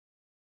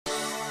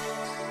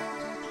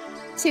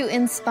to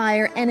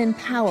inspire and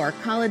empower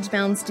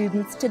college-bound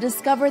students to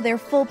discover their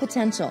full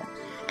potential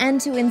and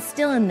to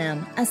instill in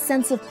them a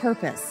sense of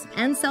purpose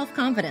and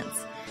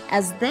self-confidence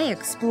as they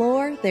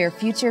explore their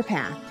future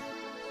path.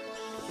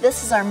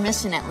 This is our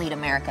mission at Lead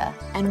America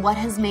and what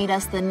has made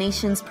us the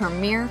nation's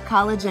premier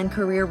college and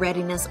career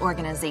readiness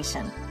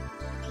organization.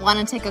 Want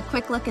to take a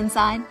quick look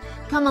inside?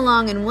 Come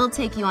along and we'll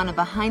take you on a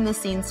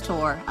behind-the-scenes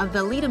tour of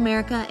the Lead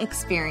America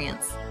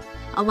experience.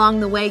 Along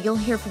the way, you'll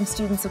hear from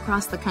students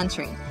across the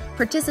country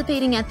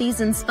participating at these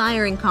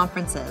inspiring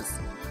conferences,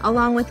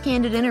 along with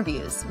candid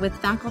interviews with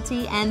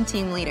faculty and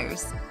team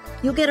leaders.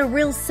 You'll get a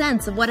real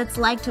sense of what it's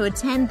like to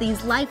attend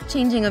these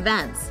life-changing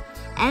events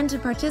and to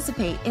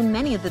participate in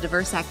many of the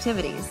diverse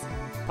activities.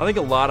 I think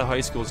a lot of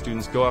high school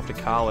students go off to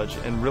college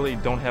and really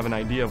don't have an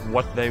idea of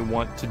what they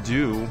want to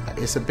do.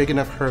 It's a big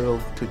enough hurdle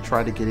to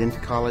try to get into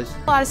college.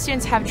 A lot of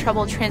students have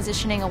trouble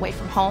transitioning away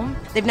from home.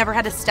 They've never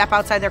had to step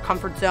outside their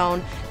comfort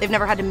zone. They've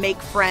never had to make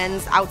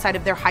friends outside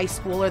of their high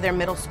school or their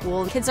middle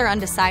school. Kids are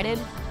undecided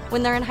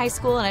when they're in high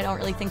school, and I don't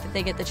really think that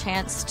they get the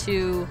chance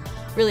to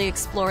really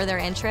explore their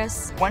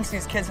interests. Once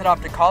these kids head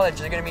off to college,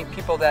 they're going to meet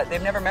people that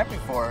they've never met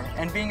before,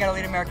 and being at a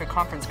Lead America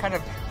conference kind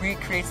of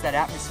recreates that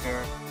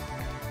atmosphere.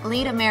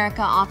 Lead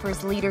America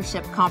offers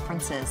leadership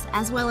conferences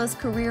as well as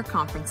career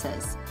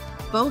conferences.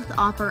 Both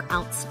offer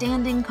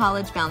outstanding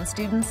college-bound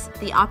students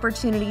the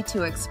opportunity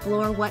to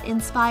explore what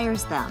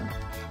inspires them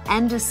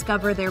and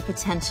discover their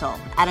potential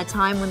at a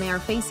time when they are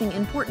facing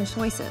important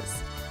choices.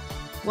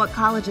 What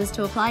colleges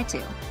to apply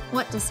to,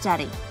 what to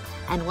study,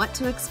 and what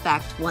to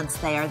expect once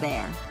they are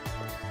there.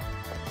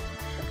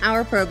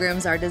 Our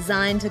programs are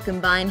designed to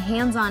combine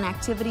hands-on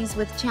activities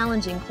with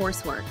challenging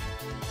coursework.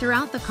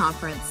 Throughout the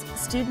conference,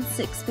 students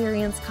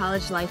experience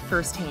college life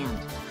firsthand,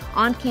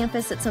 on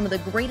campus at some of the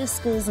greatest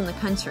schools in the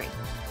country.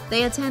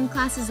 They attend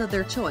classes of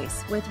their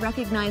choice with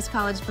recognized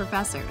college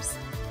professors.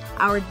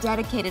 Our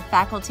dedicated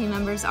faculty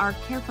members are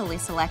carefully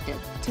selected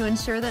to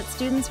ensure that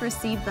students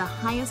receive the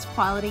highest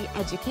quality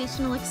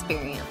educational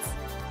experience.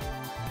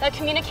 The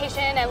communication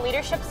and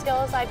leadership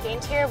skills I've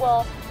gained here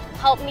will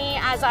help me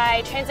as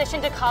I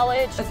transition to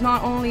college. It's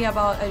not only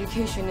about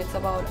education, it's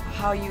about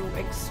how you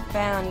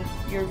expand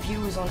your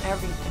views on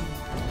everything.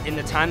 In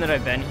the time that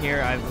I've been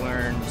here, I've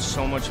learned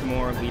so much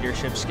more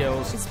leadership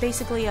skills. It's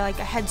basically like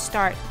a head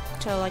start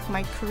to like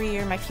my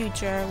career, my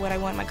future, what I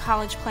want, my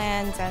college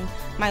plans, and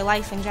my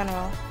life in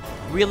general.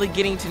 Really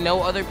getting to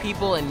know other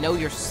people and know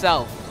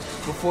yourself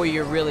before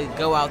you really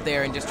go out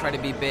there and just try to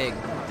be big.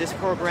 This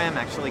program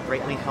actually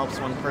greatly helps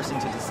one person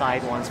to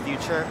decide one's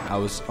future. I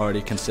was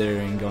already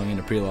considering going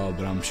into pre-law,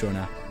 but I'm sure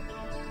now.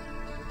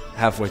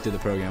 Halfway through the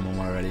program, I'm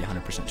already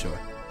 100% sure.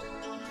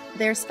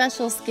 Their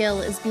special skill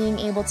is being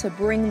able to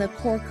bring the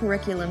core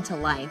curriculum to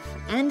life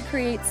and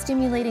create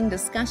stimulating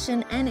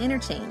discussion and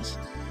interchange.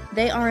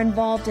 They are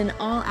involved in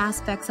all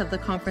aspects of the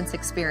conference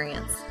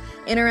experience,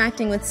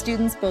 interacting with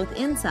students both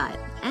inside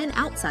and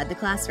outside the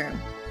classroom.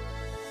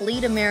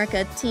 Lead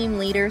America team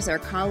leaders are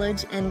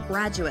college and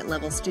graduate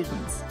level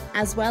students,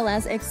 as well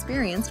as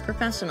experienced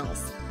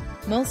professionals.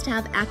 Most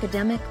have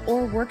academic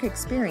or work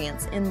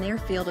experience in their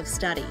field of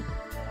study.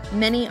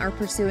 Many are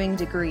pursuing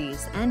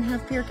degrees and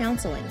have peer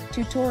counseling,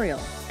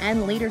 tutorial,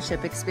 and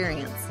leadership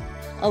experience,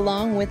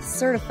 along with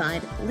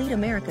certified Lead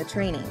America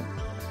training.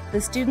 The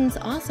students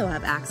also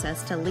have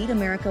access to Lead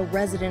America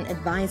resident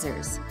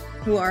advisors,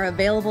 who are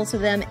available to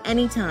them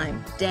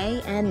anytime,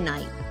 day and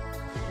night.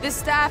 This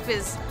staff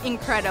is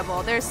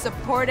incredible. They're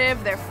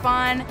supportive, they're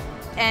fun,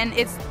 and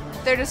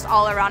they're just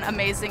all around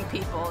amazing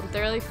people.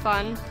 They're really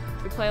fun.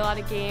 We play a lot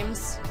of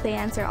games. They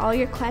answer all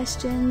your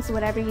questions,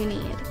 whatever you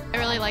need. I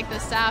really like the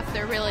staff.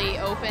 They're really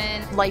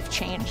open. Life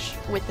change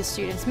with the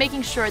students,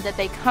 making sure that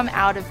they come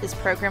out of this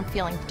program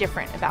feeling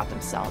different about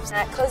themselves.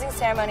 At closing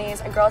ceremonies,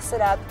 a girl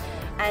stood up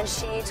and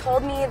she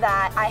told me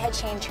that I had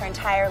changed her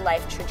entire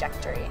life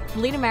trajectory.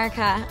 Lead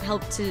America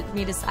helped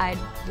me decide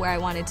where I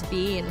wanted to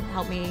be and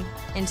helped me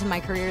into my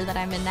career that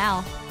I'm in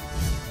now.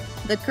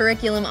 The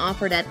curriculum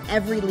offered at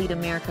every Lead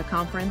America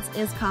conference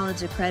is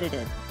college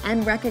accredited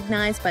and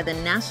recognized by the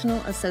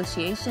National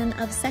Association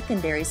of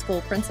Secondary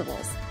School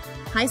Principals.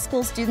 High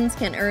school students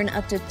can earn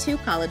up to 2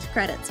 college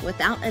credits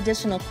without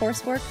additional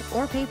coursework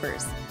or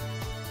papers.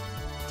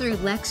 Through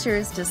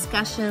lectures,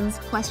 discussions,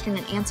 question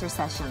and answer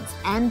sessions,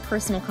 and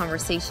personal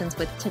conversations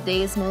with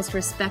today's most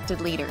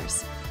respected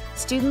leaders,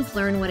 students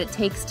learn what it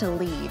takes to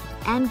lead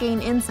and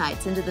gain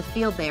insights into the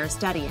field they are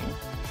studying.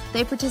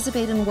 They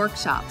participate in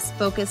workshops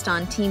focused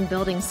on team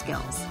building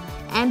skills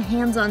and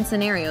hands-on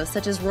scenarios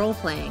such as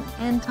role-playing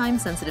and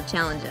time-sensitive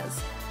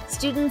challenges.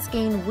 Students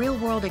gain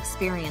real-world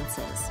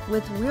experiences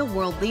with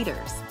real-world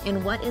leaders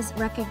in what is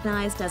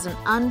recognized as an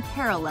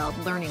unparalleled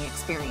learning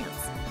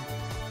experience.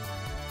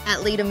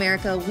 At Lead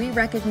America, we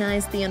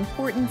recognize the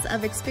importance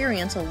of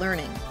experiential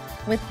learning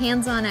with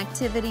hands-on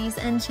activities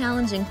and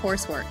challenging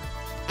coursework.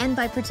 And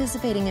by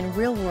participating in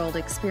real-world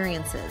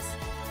experiences,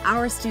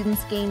 our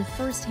students gain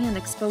first-hand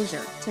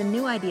exposure to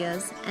new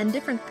ideas and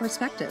different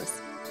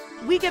perspectives.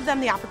 We give them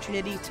the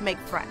opportunity to make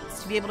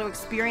friends, to be able to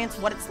experience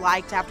what it's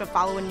like to have to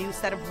follow a new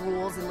set of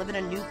rules and live in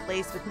a new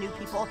place with new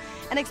people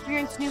and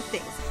experience new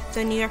things.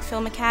 The New York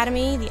Film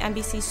Academy, the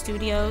DME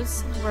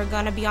Studios, we're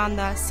going to be on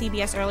the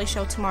CBS Early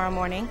Show tomorrow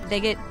morning. They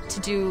get to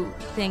do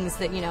things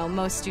that,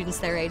 most students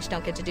their age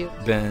don't get to do.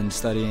 Been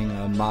studying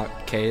a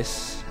mock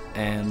case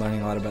and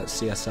learning a lot about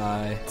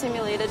CSI.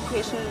 Simulated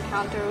patient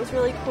encounter was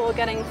really cool,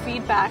 getting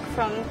feedback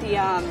from the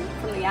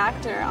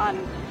actor on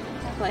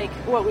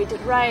what we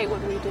did right,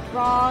 what we did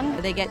wrong.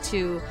 They get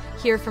to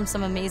hear from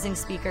some amazing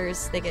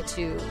speakers. They get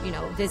to,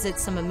 visit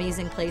some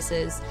amazing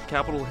places.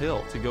 Capitol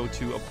Hill to go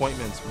to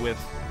appointments with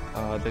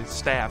the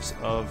staffs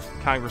of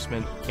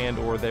congressmen and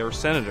or their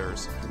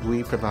senators.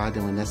 We provide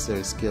them with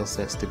necessary skill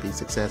sets to be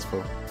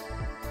successful.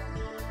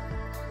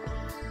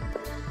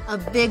 A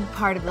big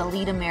part of the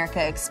Lead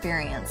America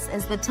experience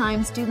is the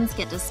time students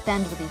get to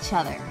spend with each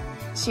other,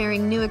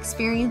 sharing new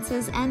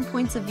experiences and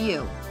points of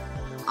view.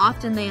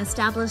 Often they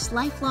establish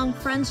lifelong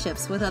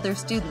friendships with other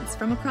students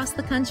from across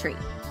the country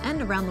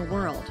and around the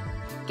world,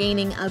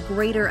 gaining a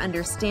greater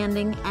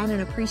understanding and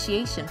an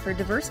appreciation for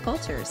diverse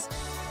cultures.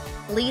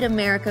 Lead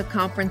America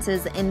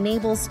conferences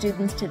enable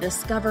students to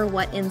discover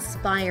what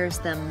inspires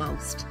them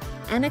most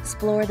and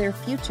explore their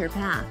future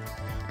path,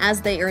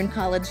 as they earn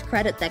college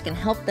credit that can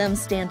help them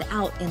stand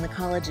out in the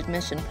college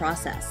admission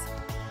process.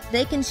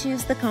 They can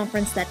choose the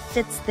conference that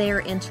fits their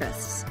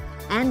interests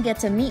and get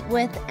to meet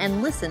with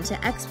and listen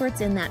to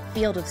experts in that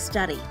field of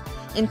study,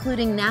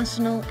 including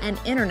national and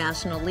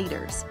international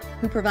leaders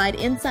who provide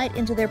insight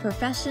into their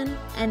profession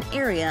and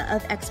area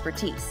of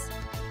expertise.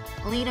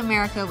 Lead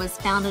America was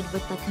founded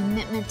with the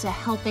commitment to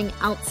helping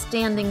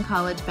outstanding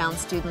college-bound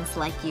students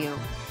like you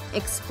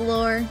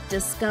explore,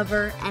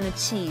 discover, and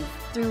achieve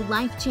through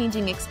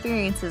life-changing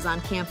experiences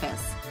on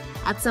campus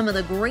at some of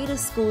the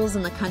greatest schools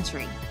in the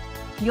country.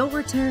 You'll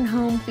return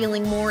home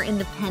feeling more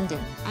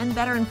independent and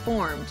better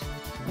informed,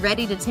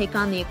 ready to take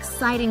on the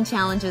exciting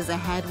challenges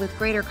ahead with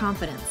greater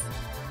confidence.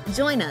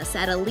 Join us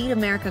at a Lead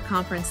America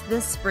conference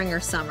this spring or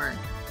summer.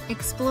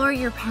 Explore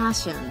your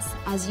passions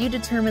as you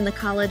determine the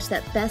college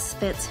that best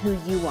fits who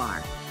you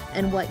are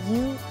and what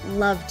you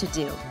love to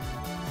do.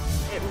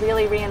 It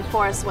really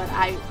reinforced what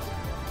I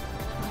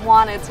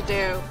wanted to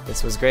do.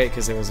 This was great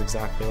because it was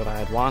exactly what I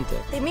had wanted.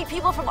 They meet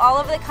people from all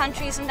over the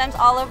country, sometimes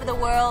all over the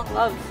world. I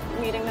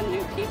love meeting the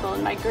new people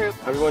in my group.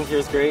 Everyone here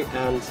is great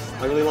and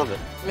I really love it.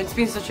 It's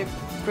been such a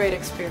great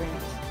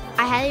experience.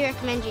 I highly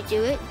recommend you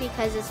do it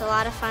because it's a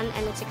lot of fun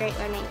and it's a great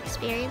learning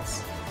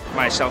experience.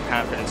 My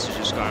self-confidence has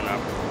just gone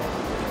up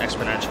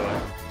exponentially.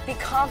 Be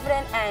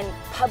confident and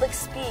public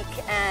speak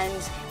and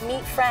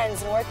meet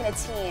friends and work in a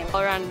team.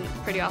 All around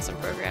pretty awesome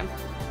program.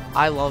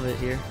 I love it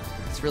here.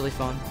 It's really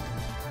fun.